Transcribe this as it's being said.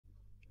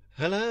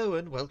Hello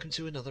and welcome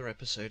to another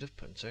episode of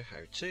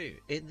PuntoHowto.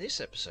 In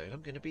this episode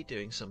I'm going to be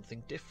doing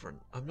something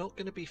different. I'm not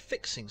going to be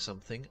fixing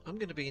something, I'm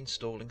going to be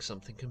installing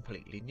something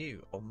completely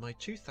new on my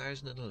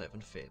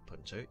 2011 Fiat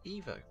Punto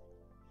Evo.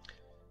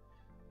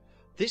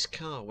 This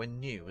car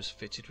when new was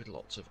fitted with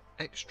lots of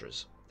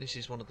extras. This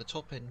is one of the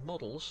top end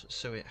models,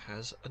 so it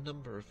has a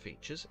number of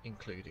features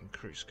including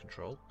cruise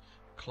control,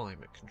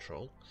 climate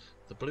control,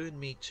 the Blue and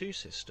Me 2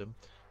 system,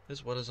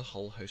 as well as a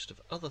whole host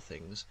of other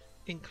things,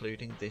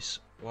 including this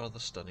rather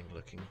stunning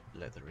looking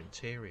leather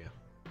interior.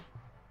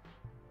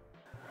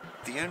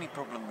 The only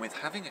problem with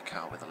having a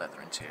car with a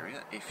leather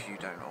interior, if you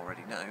don't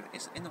already know,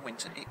 is that in the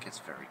winter it gets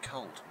very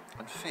cold.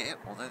 And Fiat,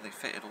 although they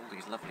fitted all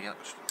these lovely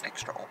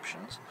extra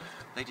options,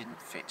 they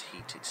didn't fit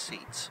heated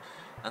seats.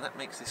 And that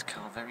makes this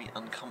car very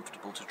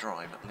uncomfortable to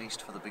drive, at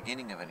least for the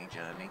beginning of any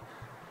journey,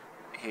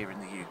 here in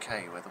the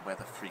UK, where the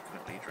weather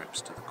frequently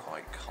drips to the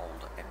quite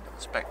cold end of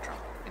the spectrum.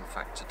 In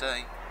fact,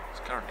 today it's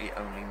currently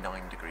only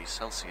 9 degrees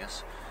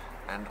Celsius,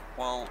 and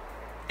while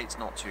it's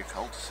not too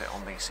cold to sit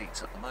on these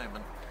seats at the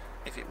moment,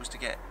 if it was to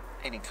get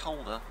any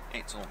colder,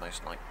 it's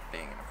almost like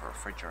being in a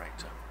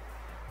refrigerator.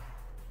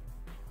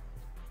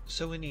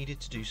 So I needed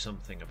to do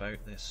something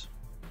about this.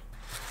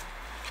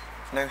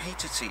 Now,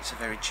 heated seats are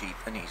very cheap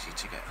and easy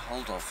to get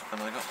hold of,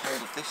 and I got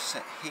hold of this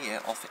set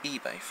here off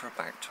eBay for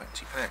about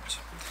 £20.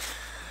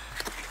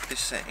 This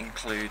set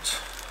includes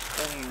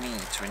all you need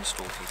to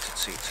install heated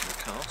seats in the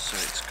car, so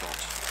it's got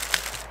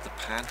the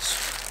pads,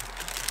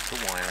 the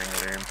wiring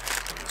loom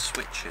and the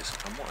switches.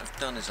 And what I've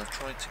done is I've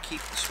tried to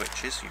keep the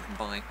switches. You can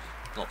buy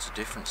lots of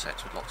different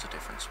sets with lots of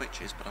different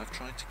switches, but I've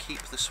tried to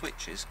keep the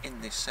switches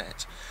in this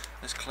set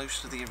as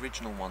close to the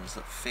original ones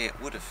that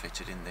Fiat would have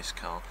fitted in this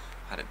car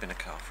had it been a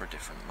car for a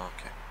different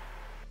market.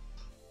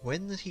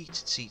 When the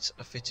heated seats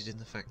are fitted in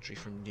the factory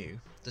from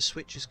new, the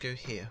switches go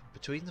here,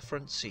 between the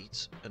front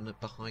seats and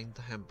behind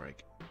the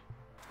handbrake.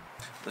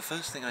 The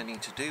first thing I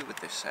need to do with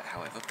this set,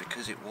 however,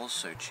 because it was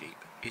so cheap,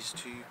 is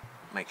to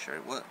make sure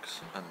it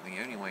works. And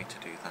the only way to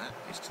do that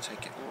is to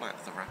take it all out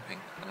of the wrapping,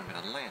 and I'm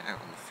going to lay it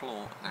out on the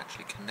floor and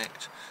actually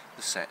connect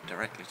the set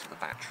directly to the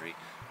battery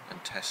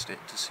and test it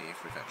to see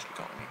if we've actually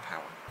got any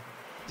power.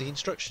 The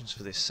instructions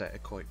for this set are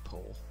quite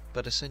poor,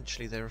 but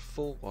essentially there are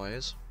 4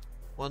 wires,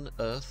 one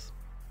earth,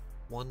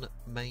 one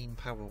main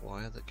power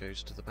wire that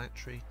goes to the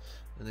battery,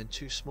 and then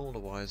 2 smaller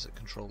wires that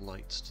control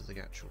lights to the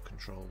actual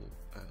control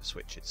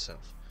switch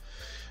itself.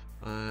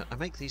 I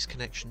make these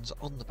connections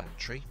on the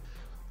battery.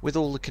 With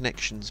all the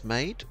connections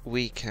made,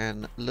 we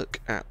can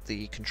look at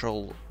the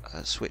control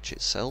switch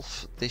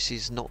itself. This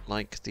is not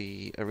like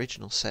the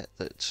original set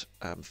that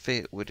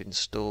Fiat would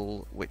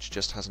install, which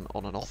just has an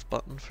on and off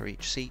button for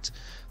each seat.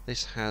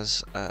 This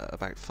has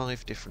about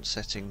 5 different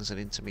settings and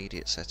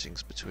intermediate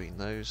settings between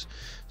those.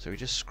 So we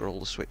just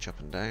scroll the switch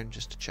up and down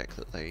just to check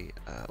that they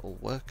all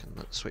work and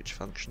that the switch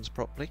functions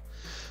properly.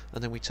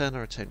 And then we turn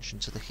our attention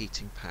to the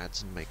heating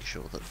pads and make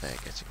sure that they're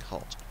getting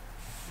hot.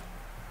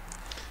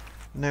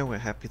 Now we're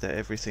happy that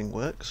everything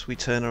works, we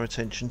turn our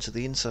attention to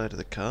the inside of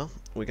the car.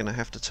 We're going to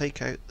have to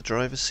take out the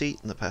driver's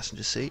seat and the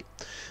passenger seat.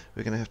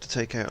 We're going to have to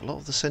take out a lot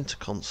of the centre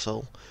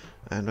console,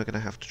 and we're going to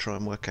have to try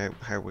and work out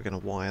how we're going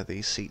to wire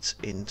these seats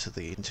into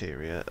the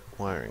interior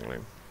wiring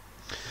loom.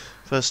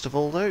 First of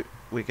all though,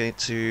 we're going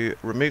to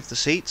remove the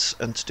seats,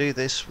 and to do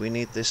this we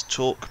need this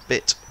torque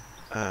bit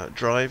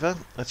driver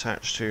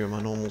attached to my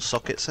normal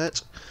socket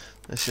set.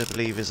 This I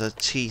believe is a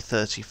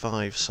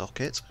T35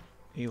 socket.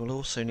 You will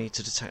also need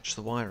to detach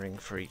the wiring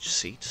for each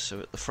seat, so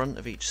at the front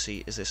of each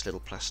seat is this little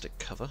plastic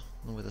cover,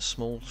 and with a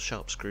small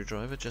sharp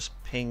screwdriver just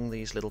ping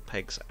these little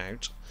pegs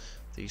out.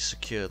 These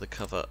secure the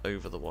cover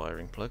over the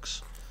wiring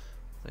plugs.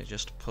 They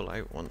just pull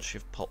out once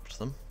you've popped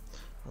them,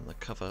 and the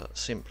cover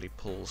simply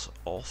pulls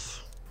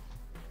off.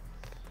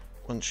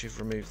 Once you've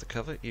removed the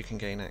cover, you can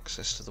gain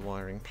access to the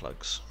wiring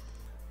plugs.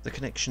 The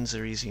connections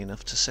are easy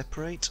enough to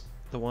separate.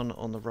 The one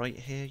on the right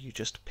here you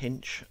just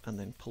pinch and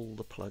then pull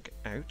the plug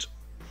out.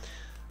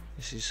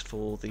 This is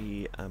for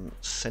the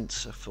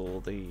sensor for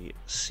the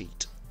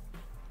seat.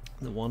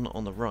 The one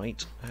on the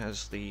right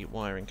has the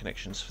wiring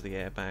connections for the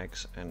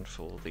airbags and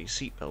for the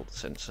seatbelt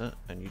sensor,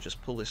 and you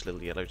just pull this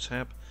little yellow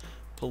tab,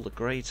 pull the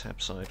grey tab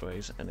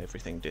sideways, and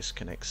everything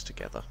disconnects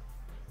together.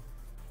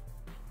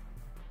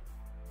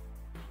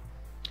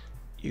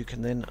 You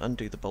can then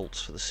undo the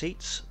bolts for the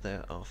seats.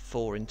 There are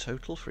 4 in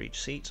total for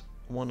each seat,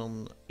 1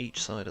 on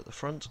each side at the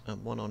front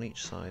and 1 on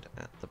each side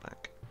at the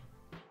back.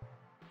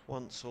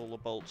 Once all the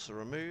bolts are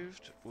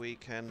removed, we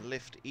can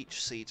lift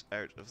each seat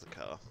out of the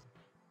car.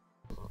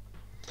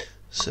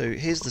 So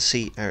here's the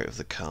seat out of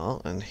the car,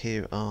 and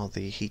here are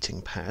the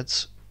heating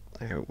pads.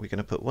 Now we're going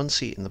to put 1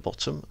 seat in the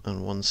bottom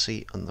and 1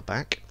 seat on the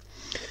back,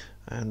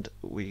 and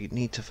we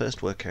need to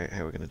first work out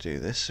how we're going to do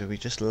this. So we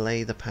just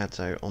lay the pads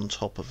out on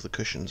top of the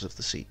cushions of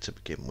the seat to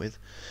begin with.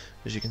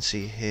 As you can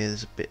see here,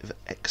 there's a bit of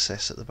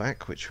excess at the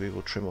back which we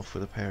will trim off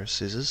with a pair of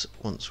scissors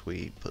once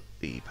we put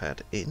the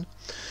pad in.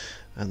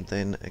 And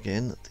then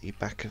again the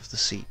back of the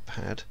seat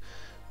pad,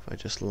 if I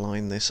just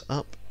line this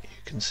up, you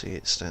can see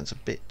it stands a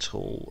bit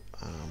tall,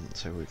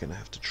 so we're going to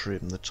have to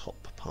trim the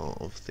top part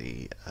of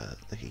the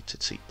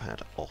heated seat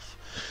pad off.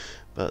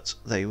 But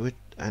they would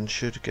and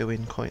should go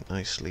in quite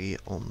nicely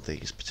on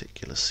these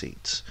particular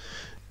seats.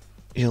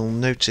 You'll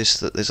notice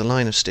that there's a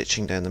line of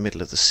stitching down the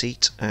middle of the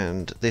seat,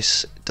 and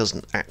this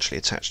doesn't actually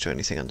attach to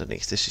anything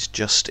underneath. This is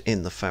just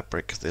in the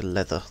fabric, the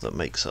leather that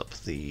makes up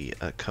the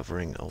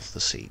covering of the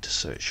seat,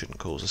 so it shouldn't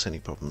cause us any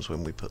problems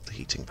when we put the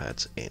heating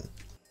pads in.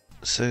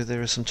 So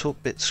there are some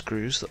torque bit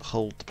screws that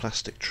hold the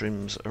plastic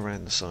trims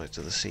around the sides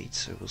of the seat,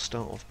 so we'll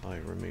start off by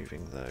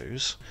removing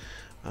those.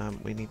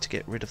 We need to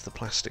get rid of the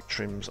plastic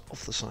trims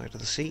off the side of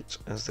the seat,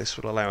 as this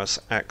will allow us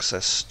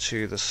access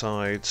to the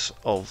sides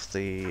of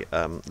the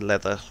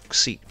leather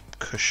seat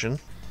cushion.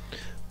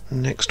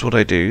 Next, what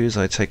I do is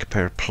I take a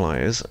pair of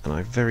pliers and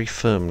I very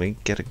firmly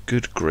get a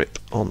good grip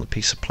on the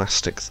piece of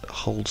plastic that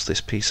holds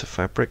this piece of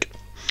fabric,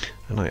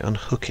 and I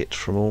unhook it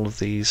from all of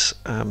these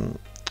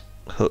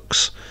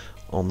hooks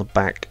on the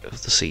back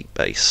of the seat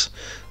base.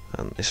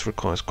 And this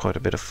requires quite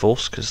a bit of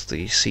force because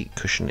the seat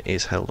cushion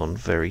is held on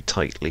very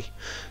tightly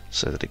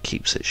so that it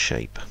keeps its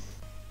shape.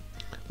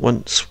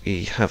 Once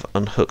we have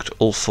unhooked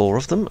all four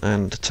of them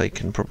and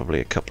taken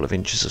probably a couple of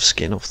inches of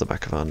skin off the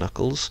back of our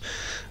knuckles,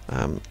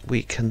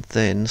 we can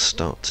then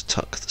start to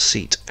tuck the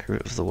seat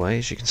out of the way.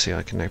 As you can see,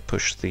 I can now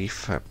push the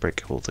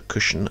fabric or the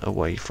cushion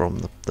away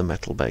from the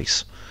metal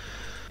base.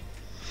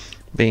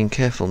 Being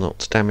careful not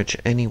to damage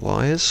any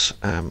wires,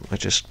 I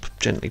just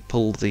gently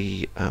pull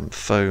the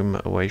foam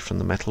away from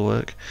the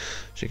metalwork,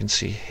 as you can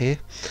see here,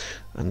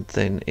 and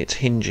then it's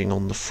hinging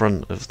on the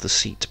front of the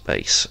seat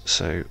base.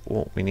 So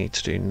what we need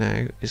to do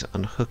now is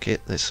unhook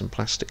it. There's some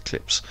plastic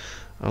clips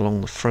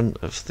along the front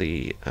of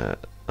the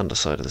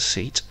underside of the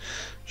seat,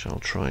 which I'll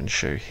try and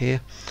show here.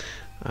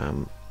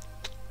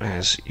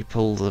 As you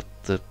pull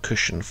the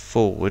cushion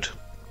forward,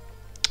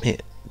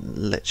 it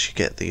lets you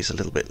get these a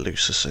little bit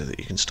looser so that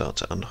you can start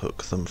to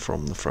unhook them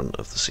from the front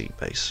of the seat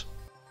base.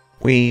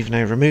 We've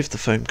now removed the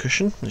foam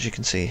cushion, as you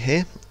can see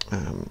here,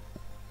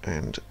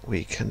 and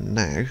we can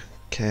now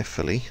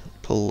carefully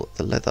pull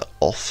the leather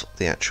off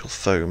the actual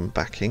foam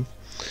backing.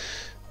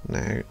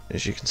 Now,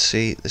 as you can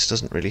see, this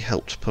doesn't really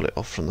help to pull it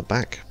off from the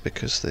back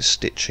because there's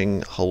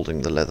stitching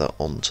holding the leather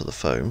onto the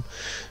foam,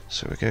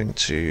 so we're going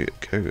to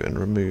go and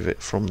remove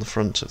it from the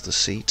front of the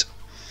seat.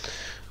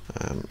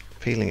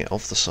 Peeling it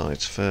off the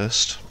sides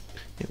first.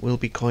 It will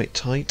be quite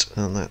tight,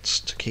 and that's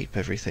to keep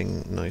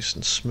everything nice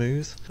and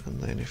smooth. And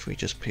then if we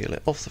just peel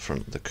it off the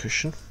front of the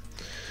cushion,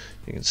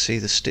 you can see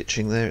the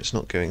stitching there. It's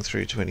not going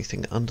through to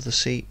anything under the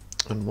seat,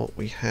 and what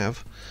we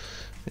have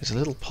is a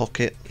little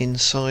pocket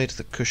inside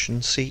the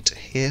cushion seat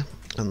here,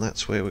 and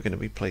that's where we're going to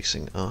be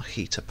placing our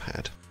heater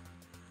pad.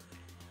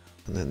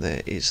 And then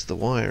there is the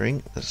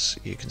wiring, as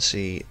you can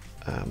see,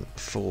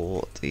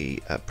 for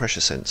the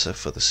pressure sensor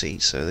for the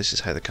seat. So this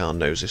is how the car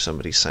knows if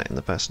somebody's sat in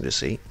the passenger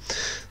seat.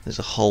 There's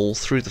a hole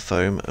through the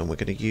foam, and we're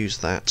going to use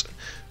that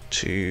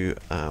to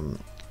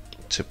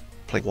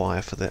play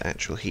wire for the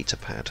actual heater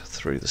pad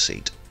through the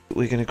seat.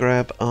 We're going to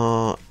grab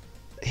our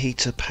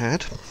heater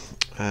pad.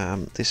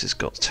 This has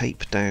got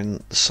tape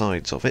down the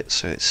sides of it,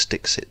 so it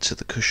sticks it to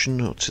the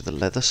cushion or to the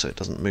leather so it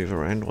doesn't move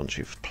around once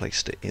you've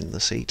placed it in the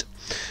seat.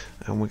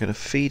 And we're going to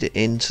feed it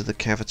into the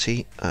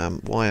cavity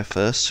wire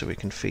first, so we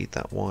can feed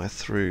that wire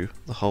through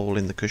the hole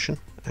in the cushion.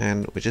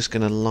 And we're just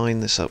going to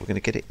line this up. We're going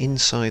to get it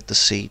inside the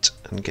seat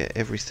and get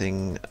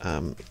everything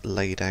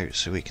laid out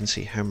so we can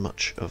see how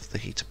much of the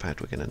heater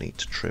pad we're going to need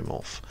to trim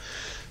off.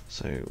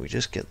 So we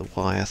just get the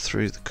wire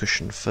through the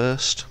cushion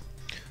first.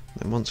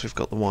 Then once we've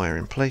got the wire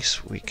in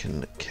place, we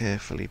can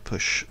carefully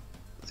push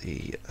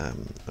the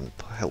and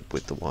help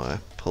with the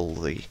wire, pull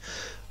the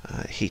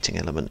heating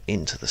element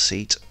into the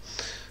seat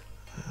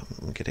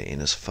and get it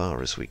in as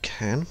far as we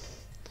can.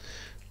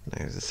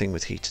 Now the thing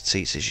with heated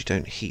seats is you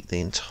don't heat the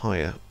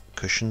entire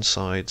cushion,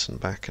 sides and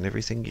back and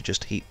everything, you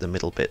just heat the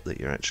middle bit that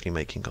you're actually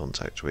making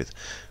contact with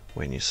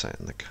when you're sat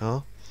in the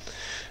car.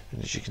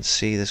 And as you can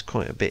see, there's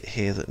quite a bit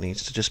here that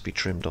needs to just be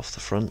trimmed off the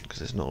front because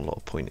there's not a lot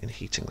of point in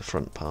heating the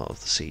front part of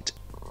the seat.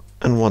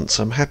 And once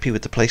I'm happy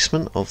with the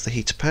placement of the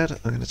heater pad,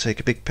 I'm going to take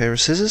a big pair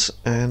of scissors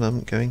and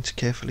I'm going to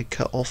carefully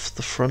cut off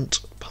the front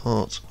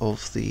part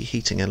of the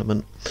heating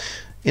element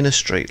in a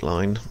straight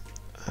line,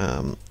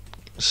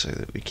 so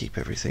that we keep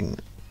everything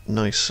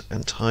nice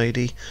and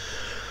tidy.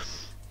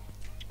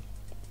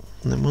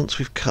 And then once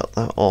we've cut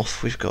that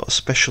off, we've got a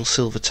special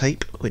silver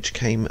tape which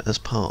came as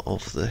part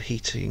of the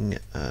heating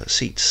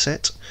seat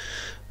set,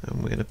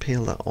 and we're going to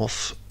peel that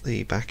off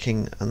the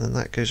backing, and then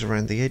that goes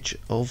around the edge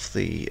of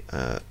the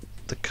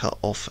cut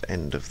off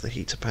end of the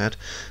heater pad.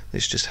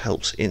 This just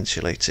helps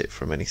insulate it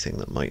from anything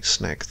that might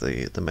snag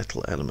the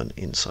metal element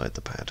inside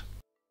the pad.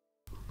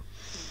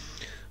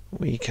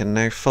 We can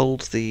now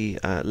fold the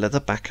leather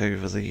back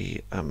over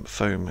the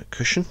foam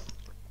cushion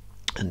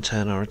and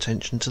turn our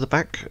attention to the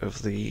back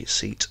of the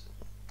seat.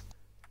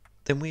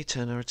 Then we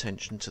turn our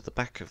attention to the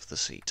back of the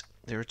seat.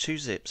 There are two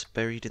zips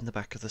buried in the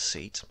back of the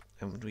seat,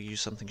 and we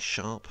use something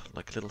sharp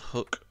like a little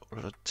hook or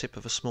a tip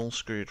of a small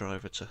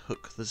screwdriver to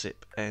hook the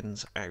zip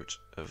ends out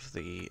of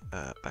the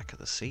back of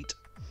the seat.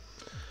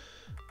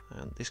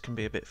 and this can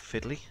be a bit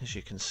fiddly, as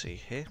you can see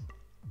here.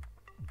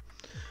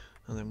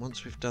 And then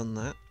once we've done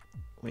that,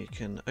 we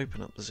can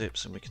open up the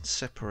zips and we can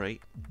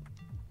separate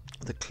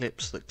the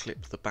clips that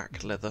clip the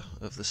back leather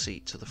of the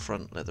seat to the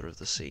front leather of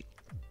the seat.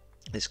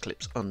 This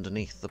clips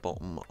underneath the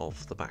bottom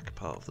of the back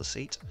part of the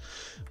seat.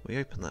 We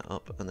open that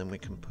up and then we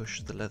can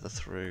push the leather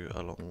through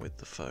along with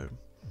the foam.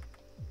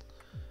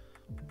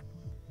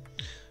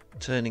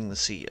 Turning the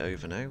seat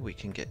over now, we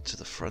can get to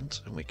the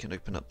front and we can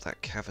open up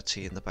that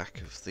cavity in the back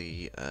of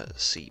the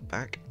seat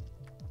back,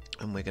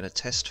 and we're going to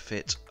test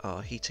fit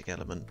our heating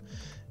element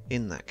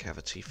in that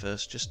cavity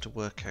first, just to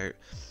work out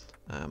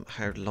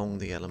how long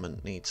the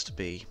element needs to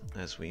be,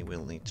 as we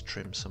will need to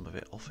trim some of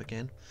it off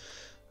again.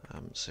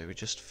 So we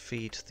just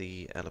feed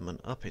the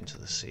element up into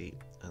the seat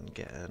and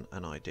get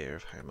an idea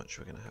of how much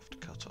we're going to have to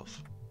cut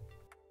off.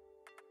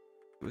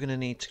 We're going to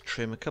need to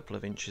trim a couple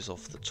of inches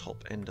off the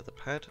top end of the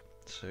pad,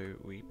 so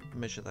we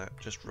measure that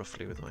just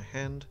roughly with my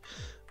hand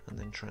and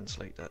then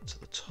translate that to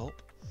the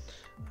top,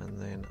 and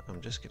then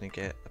I'm just going to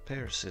get a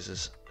pair of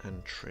scissors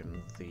and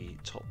trim the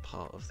top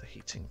part of the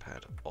heating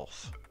pad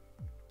off.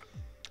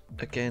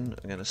 Again,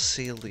 I'm going to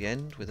seal the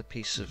end with a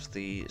piece of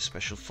the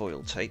special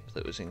foil tape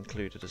that was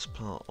included as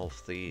part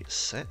of the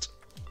set.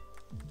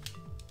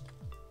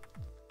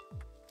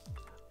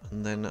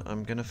 And then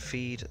I'm going to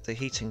feed the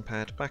heating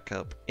pad back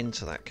up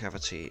into that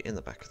cavity in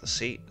the back of the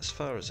seat as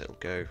far as it'll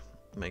go,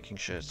 making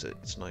sure that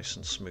it's nice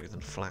and smooth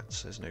and flat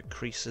so there's no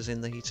creases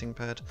in the heating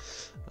pad.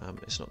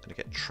 It's not going to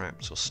get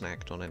trapped or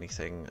snagged on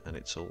anything, and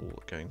it's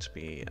all going to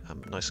be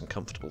nice and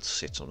comfortable to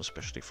sit on,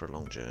 especially for a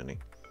long journey.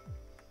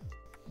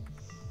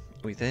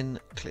 We then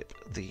clip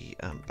the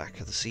back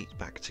of the seat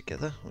back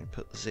together. We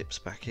put the zips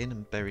back in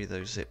and bury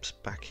those zips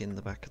back in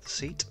the back of the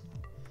seat.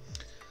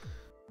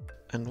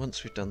 And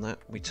once we've done that,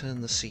 we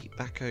turn the seat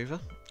back over,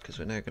 because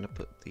we're now going to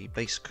put the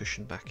base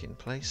cushion back in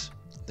place.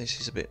 This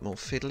is a bit more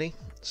fiddly,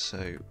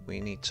 so we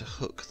need to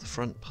hook the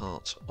front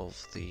part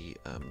of the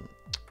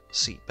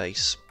seat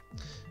base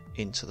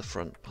into the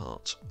front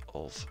part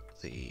of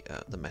the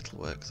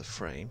metalwork, the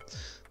frame.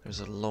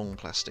 There's a long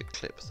plastic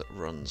clip that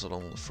runs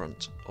along the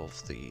front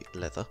of the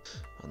leather,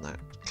 and that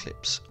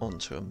clips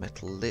onto a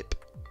metal lip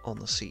on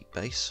the seat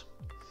base.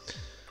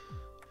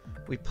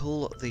 We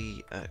pull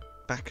the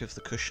back of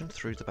the cushion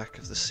through the back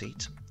of the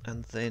seat,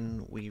 and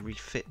then we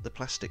refit the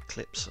plastic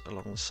clips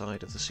along the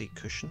side of the seat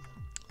cushion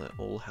that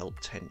all help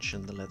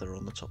tension the leather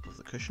on the top of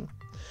the cushion.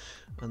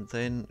 And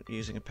then,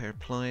 using a pair of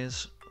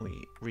pliers,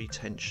 we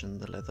retension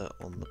the leather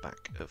on the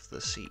back of the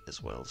seat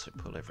as well, so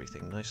pull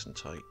everything nice and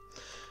tight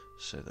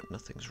so that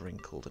nothing's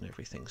wrinkled and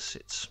everything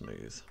sits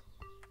smooth.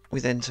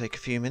 We then take a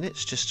few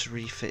minutes just to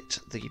refit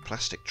the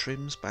plastic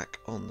trims back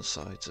on the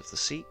sides of the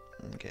seat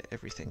and get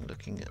everything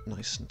looking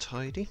nice and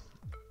tidy.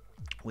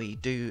 We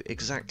do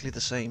exactly the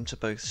same to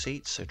both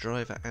seats, so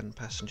driver and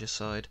passenger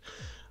side,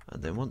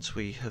 and then once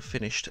we have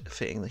finished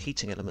fitting the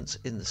heating elements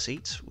in the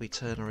seats, we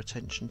turn our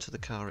attention to the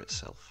car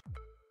itself.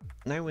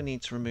 Now we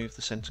need to remove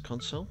the centre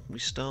console. We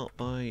start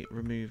by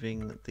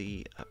removing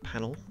the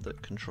panel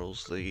that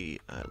controls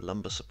the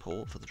lumbar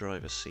support for the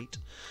driver's seat.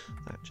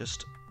 That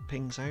just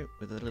pings out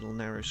with a little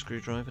narrow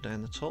screwdriver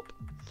down the top.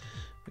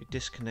 We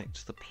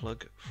disconnect the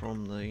plug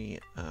from the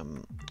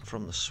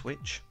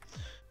switch.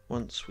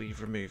 Once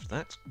we've removed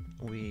that,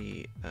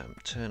 we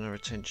turn our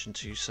attention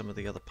to some of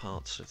the other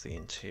parts of the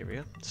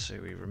interior. So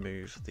we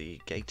remove the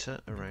gaiter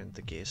around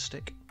the gear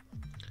stick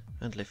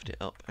and lift it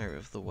up out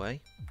of the way.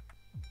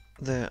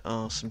 There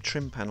are some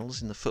trim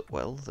panels in the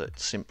footwell that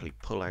simply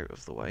pull out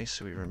of the way,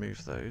 so we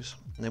remove those.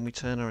 And then we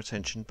turn our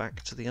attention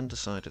back to the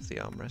underside of the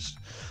armrest,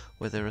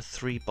 where there are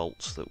 3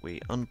 bolts that we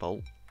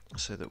unbolt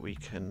so that we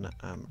can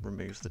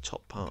remove the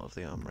top part of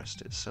the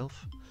armrest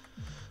itself.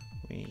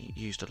 We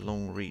used a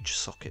long reach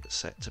socket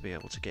set to be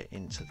able to get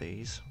into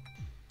these.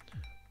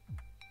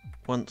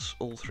 Once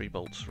all 3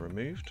 bolts are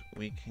removed,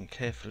 we can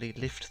carefully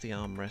lift the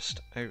armrest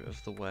out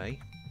of the way,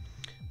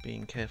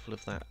 being careful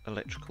of that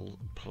electrical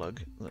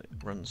plug that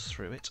runs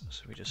through it.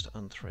 So we just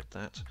unthread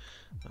that,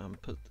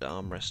 put the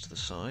armrest to the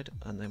side,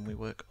 and then we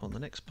work on the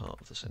next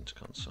part of the centre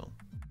console.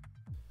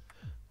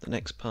 The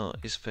next part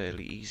is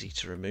fairly easy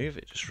to remove.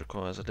 It just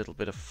requires a little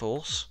bit of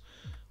force.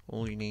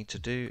 All you need to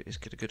do is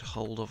get a good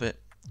hold of it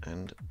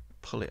and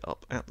pull it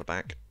up at the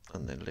back,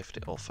 and then lift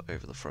it off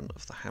over the front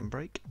of the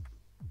handbrake.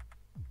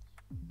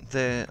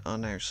 There are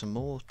now some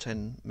more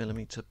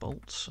 10mm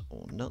bolts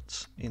or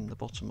nuts in the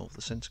bottom of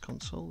the centre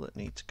console that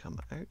need to come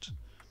out.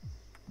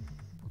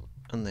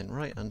 And then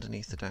right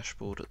underneath the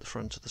dashboard at the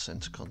front of the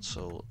centre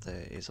console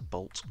there is a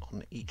bolt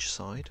on each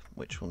side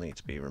which will need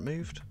to be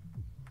removed.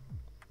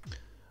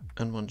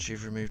 And once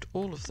you've removed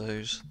all of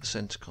those, the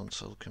centre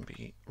console can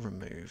be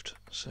removed.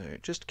 So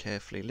just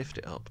carefully lift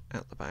it up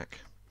at the back.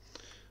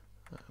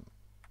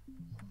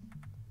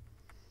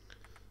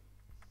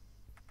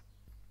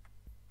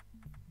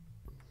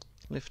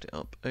 Lift it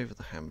up over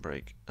the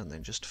handbrake and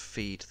then just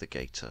feed the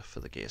gaiter for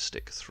the gear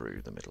stick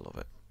through the middle of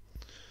it.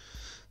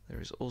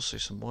 There is also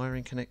some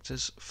wiring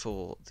connectors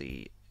for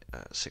the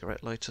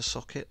cigarette lighter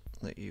socket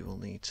that you will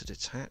need to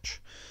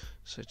detach.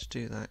 So to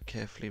do that,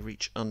 carefully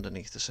reach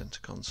underneath the center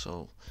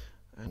console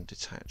and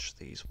detach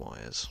these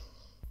wires.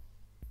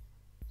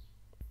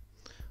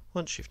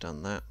 Once you've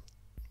done that,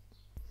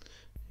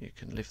 you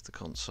can lift the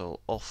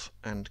console off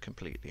and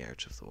completely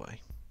out of the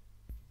way.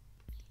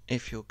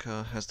 If your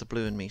car has the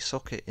Blue and Me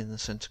socket in the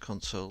center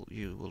console,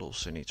 you will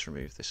also need to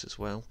remove this as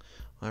well.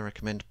 I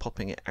recommend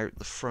popping it out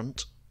the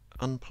front,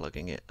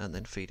 unplugging it, and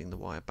then feeding the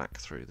wire back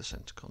through the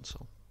center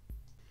console.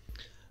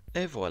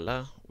 Et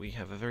voila, we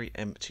have a very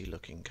empty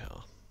looking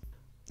car.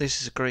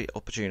 This is a great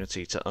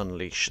opportunity to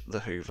unleash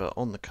the Hoover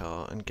on the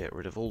car and get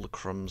rid of all the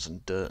crumbs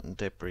and dirt and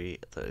debris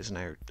that is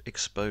now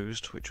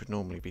exposed, which would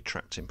normally be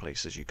trapped in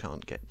places you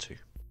can't get to.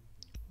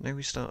 Now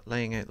we start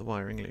laying out the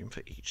wiring loom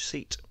for each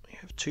seat. We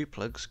have 2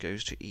 plugs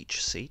goes to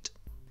each seat.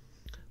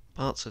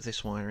 Parts of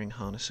this wiring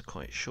harness are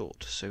quite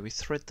short, so we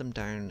thread them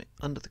down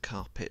under the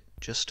carpet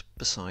just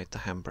beside the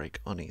handbrake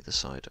on either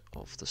side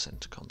of the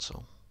center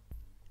console.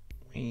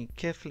 We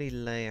carefully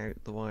lay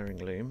out the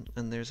wiring loom,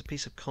 and there's a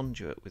piece of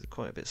conduit with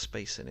quite a bit of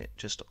space in it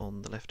just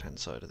on the left hand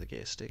side of the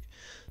gear stick.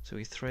 So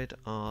we thread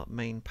our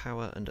main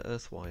power and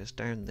earth wires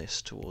down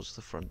this towards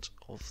the front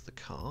of the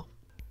car.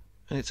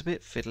 And it's a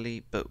bit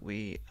fiddly, but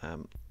we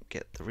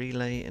get the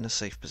relay in a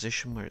safe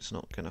position where it's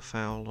not going to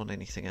foul on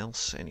anything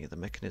else, any of the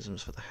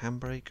mechanisms for the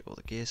handbrake or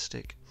the gear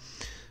stick.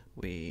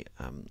 We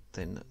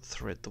then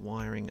thread the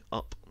wiring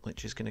up,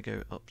 which is going to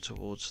go up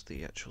towards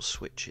the actual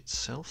switch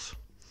itself.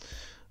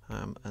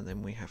 And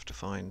then we have to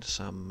find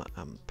some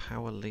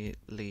power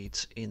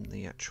leads in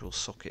the actual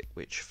socket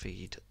which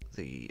feed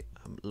the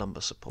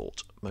lumbar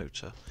support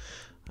motor.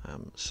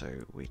 So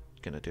we're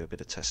going to do a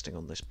bit of testing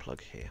on this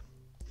plug here.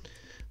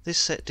 This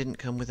set didn't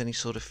come with any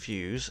sort of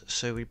fuse,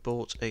 so we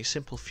bought a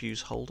simple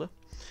fuse holder,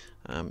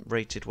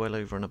 rated well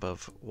over and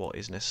above what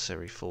is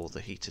necessary for the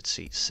heated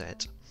seat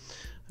set.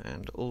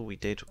 And all we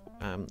did,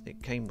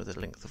 it came with a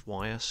length of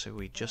wire, so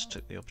we just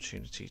took the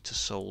opportunity to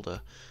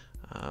solder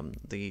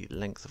the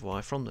length of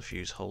wire from the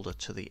fuse holder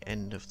to the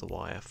end of the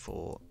wire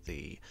for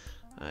the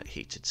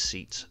heated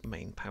seat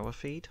main power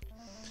feed.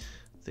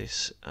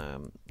 This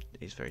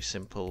is very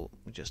simple.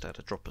 We just add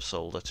a drop of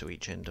solder to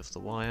each end of the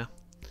wire,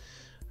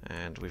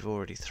 and we've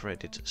already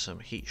threaded some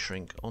heat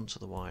shrink onto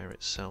the wire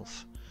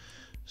itself,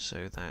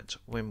 so that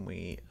when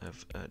we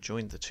have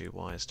joined the 2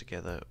 wires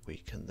together, we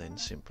can then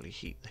simply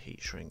heat the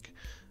heat shrink,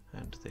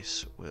 and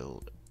this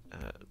will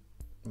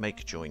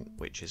make a joint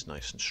which is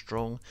nice and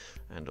strong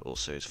and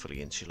also is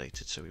fully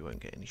insulated, so we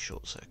won't get any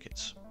short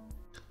circuits.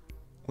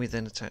 We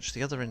then attach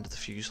the other end of the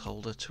fuse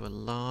holder to a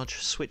large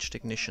switched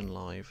ignition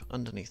live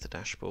underneath the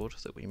dashboard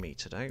that we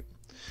metered out,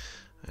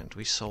 and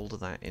we solder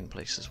that in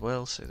place as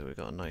well, so that we've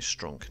got a nice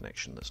strong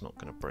connection that's not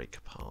going to break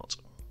apart.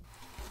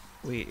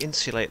 We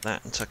insulate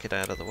that and tuck it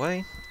out of the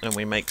way, and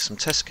we make some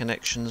test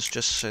connections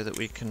just so that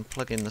we can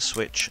plug in the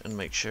switch and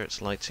make sure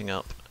it's lighting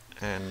up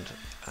and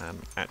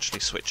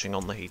actually switching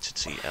on the heated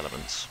seat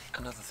elements.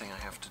 Another thing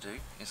I have to do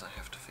is I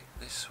have to fit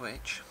this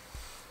switch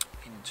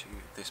into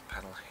this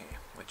panel here,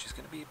 which is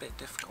going to be a bit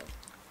difficult.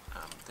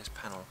 This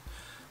panel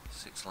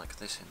sits like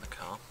this in the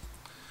car.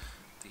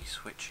 The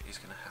switch is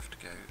going to have to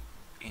go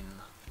in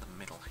the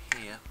middle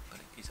here, but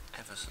it is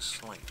ever so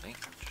slightly,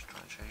 just try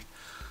and show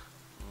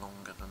you,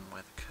 longer than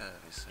where the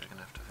curve is, so we're going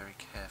to have to very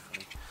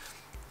carefully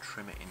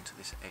trim it into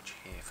this edge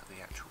here for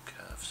the actual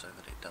curve so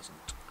that it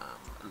doesn't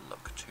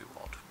look too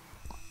odd.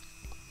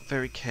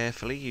 Very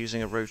carefully,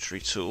 using a rotary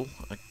tool,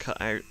 I cut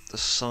out the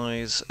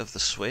size of the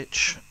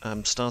switch,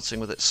 starting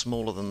with it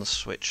smaller than the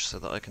switch so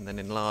that I can then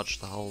enlarge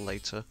the hole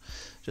later,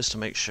 just to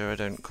make sure I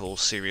don't cause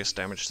serious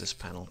damage to this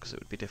panel, because it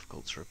would be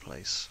difficult to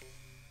replace.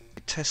 I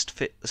test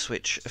fit the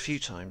switch a few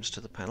times to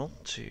the panel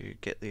to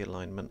get the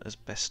alignment as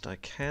best I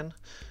can.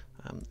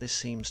 This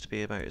seems to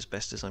be about as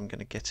best as I'm going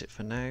to get it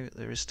for now.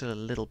 There is still a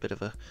little bit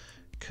of a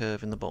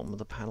curve in the bottom of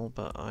the panel,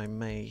 but I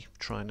may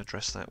try and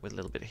address that with a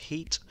little bit of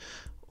heat,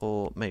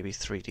 or maybe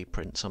 3D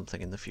print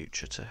something in the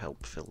future to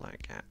help fill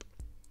that gap.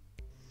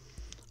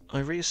 I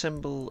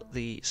reassemble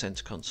the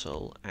center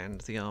console and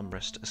the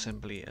armrest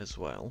assembly as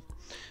well,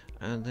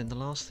 and then the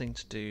last thing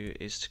to do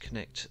is to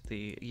connect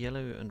the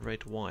yellow and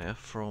red wire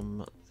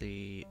from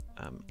the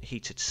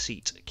heated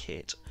seat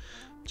kit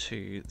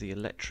to the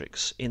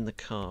electrics in the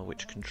car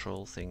which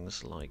control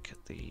things like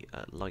the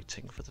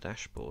lighting for the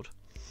dashboard.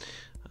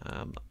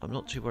 I'm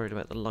not too worried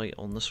about the light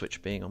on the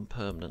switch being on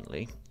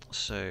permanently,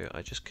 so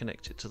I just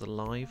connect it to the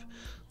live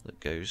that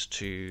goes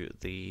to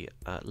the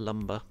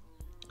lumbar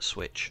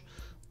switch,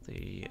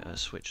 the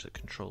switch that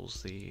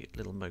controls the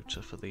little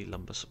motor for the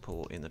lumbar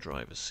support in the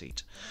driver's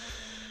seat.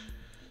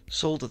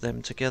 Solder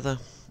them together,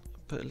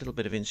 put a little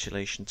bit of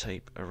insulation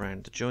tape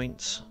around the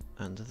joints,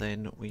 and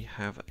then we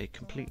have a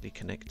completely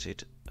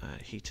connected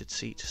heated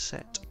seat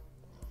set.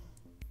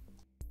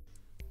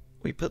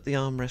 We put the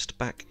armrest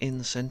back in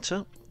the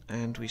centre,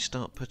 and we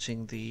start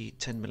putting the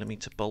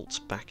 10mm bolts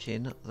back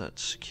in that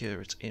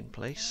secure it in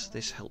place.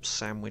 This helps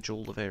sandwich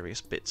all the various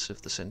bits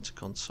of the center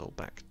console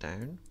back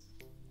down.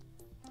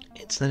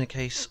 It's then a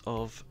case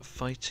of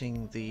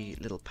fighting the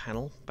little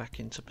panel back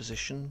into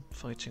position,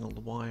 fighting all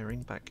the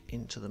wiring back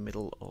into the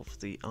middle of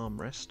the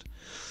armrest.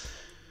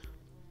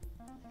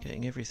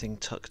 Getting everything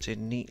tucked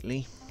in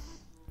neatly,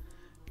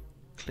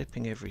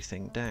 clipping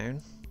everything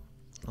down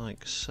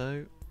like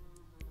so.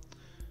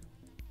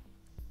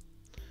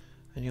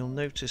 And you'll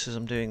notice as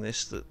I'm doing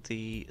this that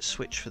the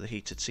switch for the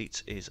heated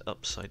seats is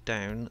upside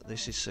down.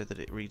 This is so that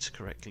it reads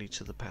correctly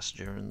to the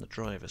passenger and the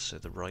driver, so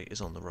the right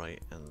is on the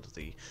right and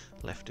the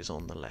left is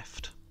on the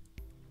left.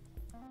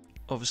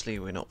 Obviously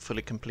we're not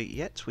fully complete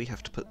yet, we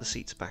have to put the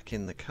seats back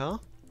in the car.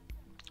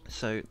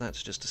 So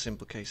that's just a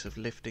simple case of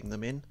lifting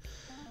them in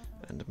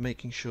and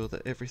making sure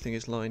that everything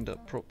is lined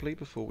up properly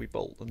before we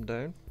bolt them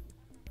down.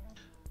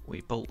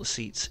 We bolt the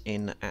seats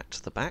in at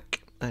the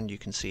back, and you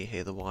can see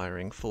here the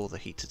wiring for the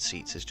heated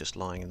seats is just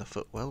lying in the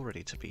footwell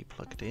ready to be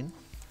plugged in.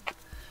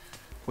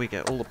 We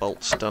get all the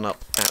bolts done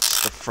up at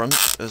the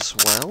front as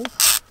well.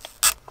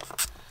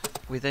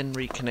 We then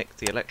reconnect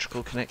the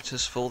electrical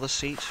connectors for the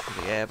seat, for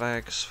the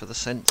airbags, for the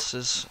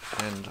sensors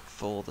and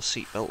for the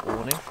seatbelt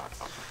warning.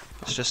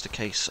 It's just a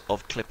case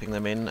of clipping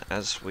them in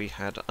as we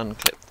had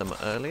unclipped them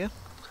earlier.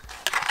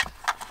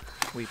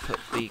 We put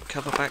the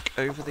cover back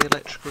over the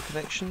electrical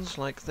connections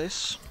like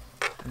this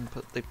and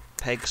put the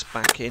pegs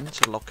back in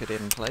to lock it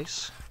in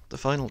place. The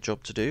final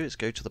job to do is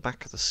go to the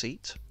back of the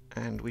seat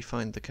and we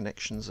find the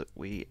connections that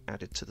we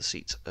added to the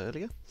seats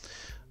earlier,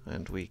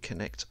 and we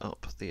connect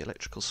up the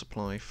electrical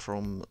supply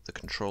from the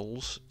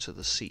controls to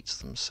the seats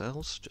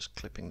themselves, just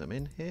clipping them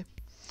in here.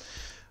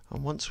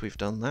 And once we've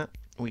done that,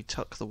 we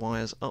tuck the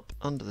wires up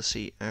under the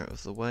seat out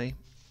of the way,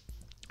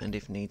 and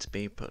if needs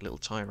be put a little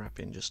tie wrap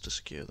in just to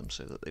secure them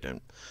so that they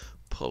don't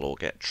pull or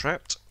get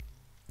trapped.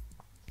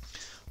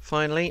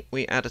 Finally,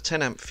 we add a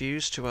 10 amp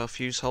fuse to our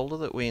fuse holder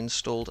that we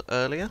installed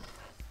earlier.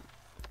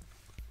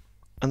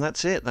 And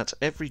that's it, that's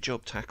every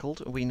job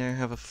tackled. We now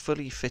have a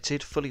fully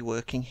fitted, fully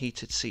working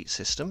heated seat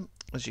system.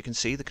 As you can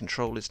see, the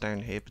control is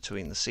down here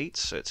between the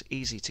seats, so it's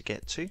easy to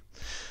get to.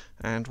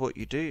 And what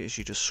you do is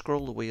you just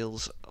scroll the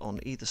wheels on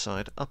either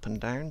side up and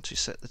down to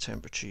set the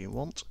temperature you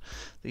want.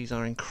 These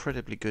are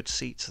incredibly good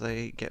seats,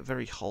 they get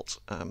very hot,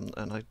 and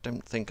I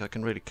don't think I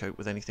can really cope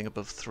with anything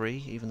above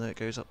 3, even though it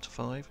goes up to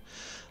 5,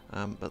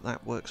 but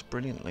that works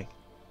brilliantly.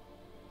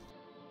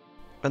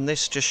 And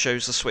this just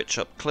shows the switch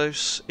up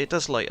close. It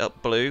does light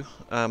up blue,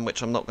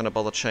 which I'm not going to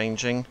bother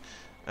changing,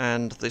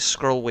 and the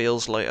scroll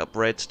wheels light up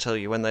red to tell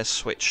you when they're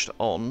switched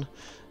on.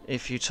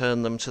 If you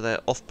turn them to their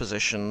off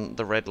position,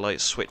 the red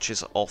light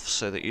switches off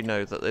so that you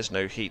know that there's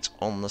no heat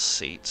on the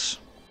seats.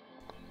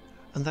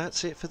 And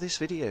that's it for this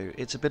video.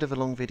 It's a bit of a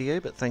long video,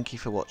 but thank you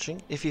for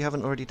watching. If you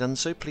haven't already done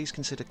so, please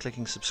consider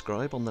clicking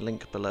subscribe on the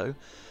link below.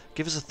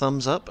 Give us a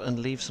thumbs up and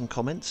leave some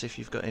comments if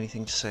you've got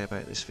anything to say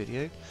about this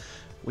video.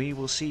 We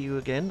will see you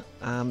again.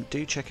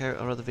 Do check out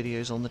our other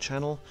videos on the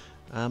channel,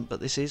 but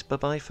this is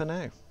bye-bye for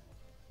now.